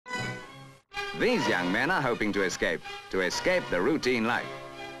These young men are hoping to escape the routine life.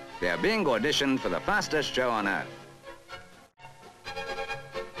 They are being auditioned for the fastest show on earth.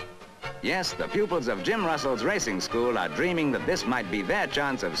 Yes, the pupils of Jim Russell's racing school are dreaming that this might be their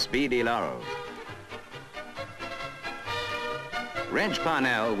chance of speedy laurels. Reg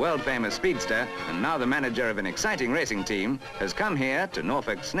Parnell, world-famous speedster, and now the manager of an exciting racing team, has come here to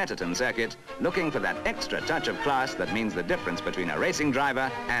Norfolk's Snetterton circuit looking for that extra touch of class that means the difference between a racing driver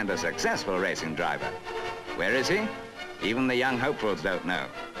and a successful racing driver. Where is he? Even the young hopefuls don't know.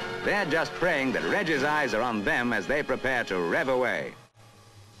 They're just praying that Reg's eyes are on them as they prepare to rev away.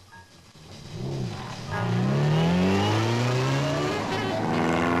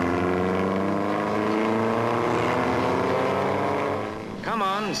 Come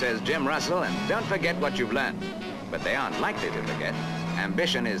on, says Jim Russell, and don't forget what you've learned. But they aren't likely to forget.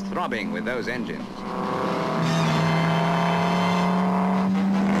 Ambition is throbbing with those engines.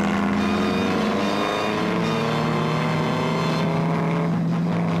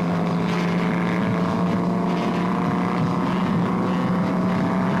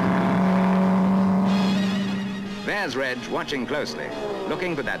 There's Reg watching closely,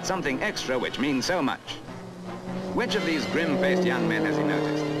 looking for that something extra which means so much. Which of these grim-faced young men has he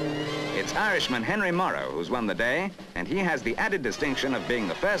noticed? It's Irishman Henry Morrogh who's won the day, and he has the added distinction of being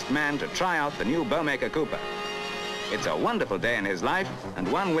the first man to try out the new Bowmaker Cooper. It's a wonderful day in his life,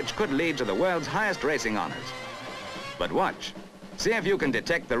 and one which could lead to the world's highest racing honors. But watch. See if you can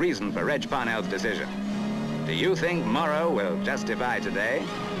detect the reason for Reg Parnell's decision. Do you think Morrogh will justify today?